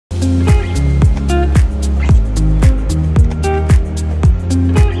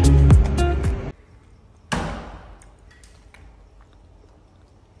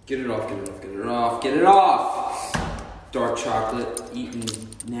off, get it off. Dark chocolate, eating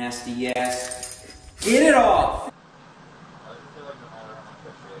nasty ass. Get it off.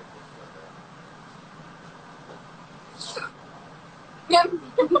 Yep.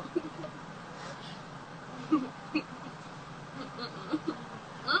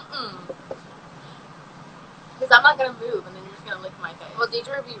 Because I'm not going to move and then you're just going to lick my face. Well,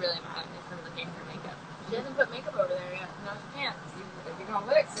 Deidre would be really mad at me for licking her makeup. She hasn't put makeup over there yet. No, she can't. If you're going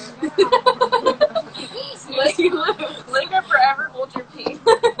to lick, lick her forever, hold your peace.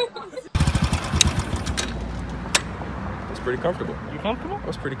 It's pretty comfortable. You comfortable? It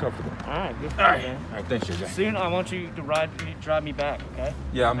was pretty comfortable. Alright, good. Alright, thanks, JJ. Soon I want you to drive me back, okay?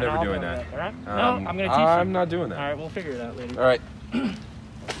 Yeah, I'm And never I'll doing go that. back, alright? No, I'm gonna teach you. I'm not doing that. Alright, we'll figure it out later. Alright.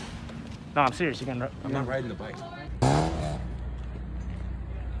 No, I'm serious. I'm not riding the bike.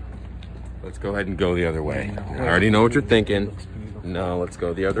 Let's go ahead and go the other way. I already know what you're thinking. No, let's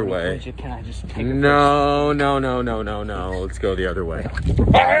go the other way. Can I just take No. Let's go the other way.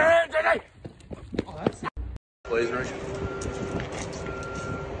 Blaze Rush.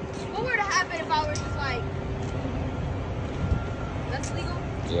 What were to happen if I were just like, that's legal?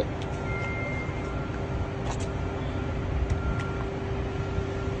 Yeah.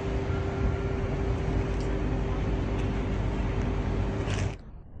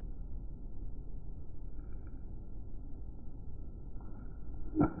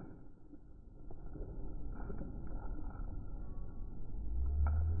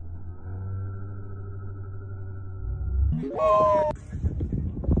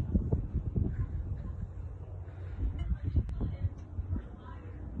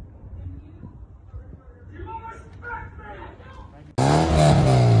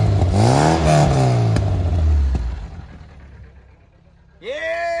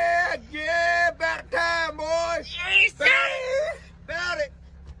 Yeah, about time, boys. Yes, about it.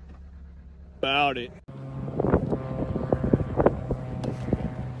 About it.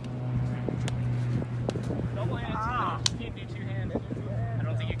 Double hands. You can't do two-handed. I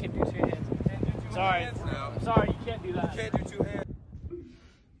don't think you can do two hands. Sorry. Sorry, you can't do that. Can't do two hands.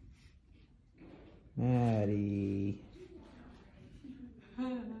 Maddie.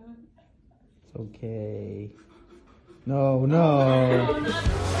 It's okay. No.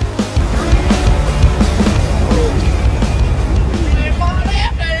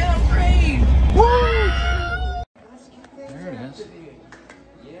 There it is.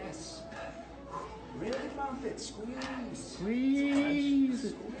 Yes. Really bump it. Squeeze. Squeeze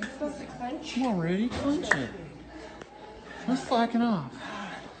it. Come on, Rudy, clench it. Let's slacking off.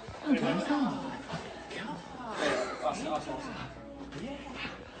 Okay, come on.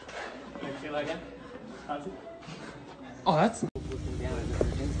 Oh, that's.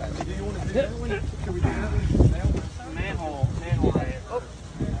 Manhole right. Oh.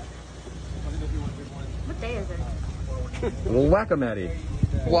 What day is it? Well, whack-a-matty.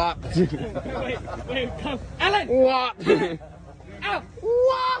 Whop. Wait, come. Alan! Whop. Ow!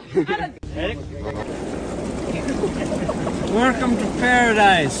 Whop! Alan! Ready? Welcome to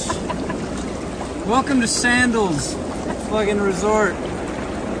paradise. Welcome to Sandals fucking resort.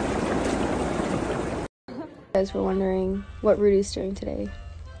 You guys were wondering what Rudy's doing today.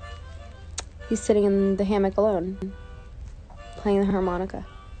 He's sitting in the hammock alone, playing the harmonica.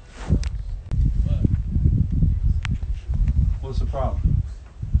 What's the problem?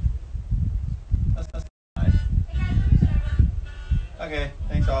 That's nice. Okay,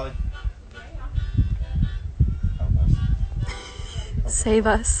 thanks, Ollie. Save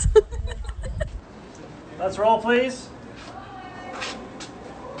us. Let's roll, please.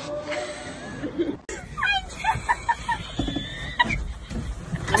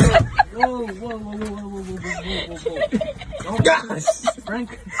 Oh gosh!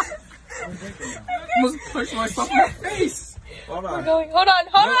 Frank. Almost punched myself in the face! Hold on. Hold on.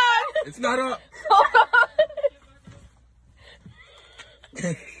 It's not up! Hold on.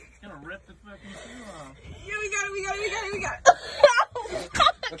 Gonna rip the fucking shoe off. Yeah, we got it.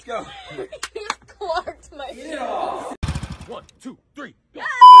 Let's go. You clarked my shoe. 1, 2, 3.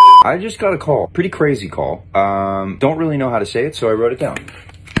 I just got a call. Pretty crazy call. Don't really know how to say it, so I wrote it down.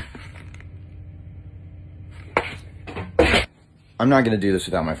 I'm not going to do this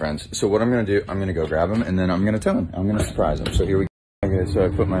without my friends. So what I'm going to do, I'm going to go grab them, and then I'm going to tell them. I'm going to surprise them. So here we go. Okay, so I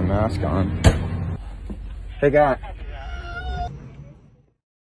put my mask on. Hey, guy.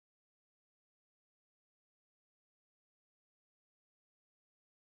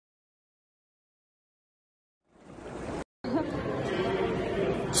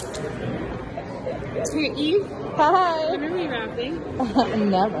 Dear Eve. Hi. When are we wrapping?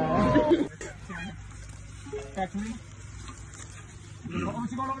 Never. Back to me. Oh,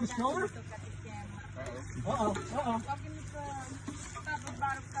 you going over the shoulder? Uh-oh.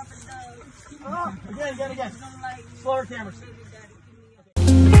 Oh, again. Slower cameras.